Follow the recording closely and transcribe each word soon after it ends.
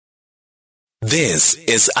This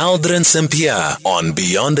is Aldrin Sampear on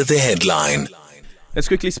Beyond the Headline. Let's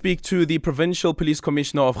quickly speak to the Provincial Police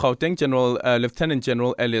Commissioner of Gauteng, Lieutenant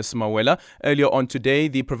General Elias Mawela. Earlier on today,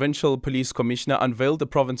 the Provincial Police Commissioner unveiled the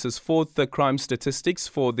province's fourth crime statistics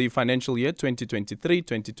for the financial year 2022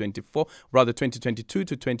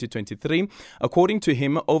 to 2023. According to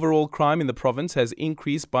him, overall crime in the province has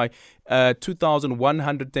increased by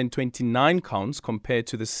 2,129 counts compared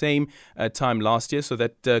to the same time last year. So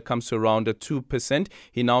that comes to around 2%.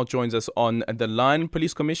 He now joins us on the line.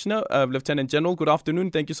 Police Commissioner, Lieutenant General, good afternoon.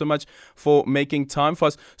 Thank you so much for making time for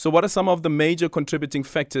us. So what are some of the major contributing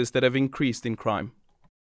factors that have increased in crime?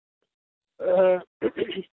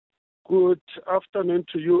 Good afternoon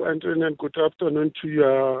to you, Andrew, and good afternoon to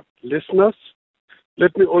your listeners.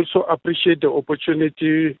 Let me also appreciate the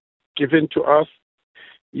opportunity given to us.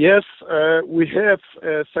 Yes, we have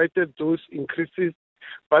cited those increases,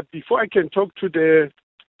 but before I can talk to the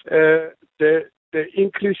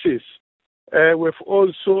increases, we've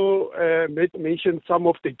also made mention some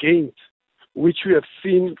of the gains which we have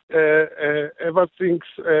seen ever since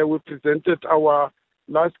we presented our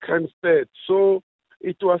last crime stat. So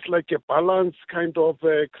it was like a balanced kind of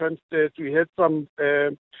crime stat. We had some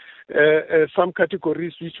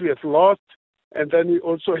categories which we have lost, and then we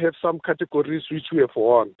also have some categories which we have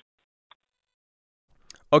won.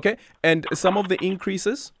 Okay, and some of the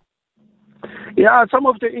increases? Yeah, some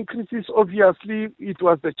of the increases, obviously, it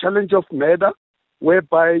was the challenge of murder,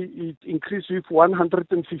 whereby it increased with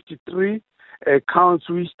 153 counts,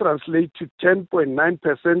 which translate to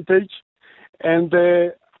 10.9%. And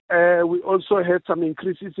we also had some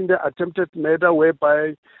increases in the attempted murder,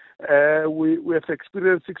 whereby we have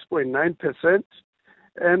experienced 6.9%.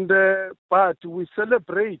 And but we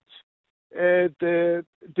celebrate the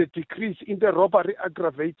decrease in the robbery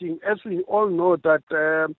aggravating, as we all know that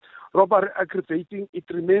robbery aggravating, it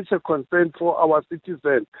remains a concern for our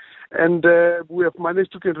citizens, and we have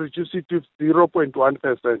managed to reduce it to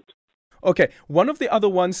 0.1%. Okay, one of the other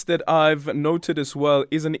ones that I've noted as well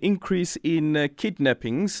is an increase in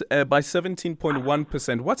kidnappings by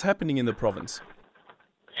 17.1%. What's happening in the province?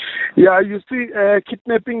 Yeah, you see,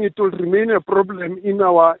 kidnapping, it will remain a problem in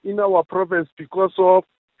our province because of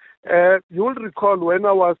you'll recall when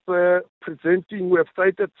I was presenting, we have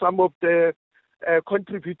cited some of the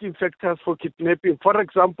contributing factors for kidnapping. For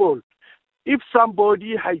example, if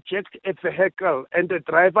somebody hijacked a vehicle and the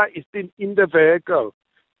driver is still in the vehicle,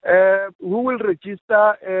 we will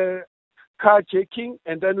register carjacking,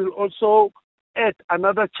 and then we'll also add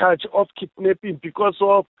another charge of kidnapping, because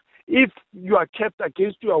of if you are kept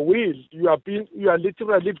against your will, you are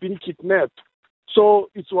literally being kidnapped. So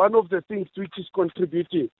it's one of the things which is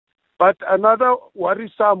contributing. But another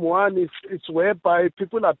worrisome one is whereby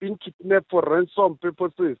people are being kidnapped for ransom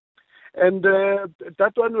purposes. And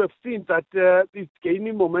that one we have seen that it's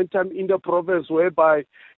gaining momentum in the province, whereby,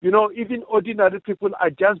 even ordinary people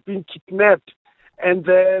are just being kidnapped, and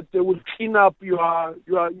they will clean up your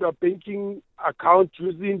banking account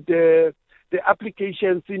using the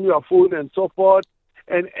applications in your phone and so forth.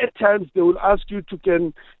 And at times they will ask you to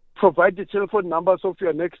can provide the telephone numbers of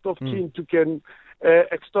your next of kin to can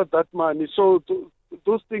extort that money. So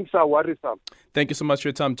those things are worrisome. Thank you so much for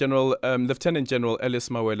your time, Lieutenant General Elias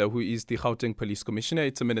Mawela, who is the Gauteng Police Commissioner.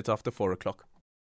 It's a minute after 4 o'clock.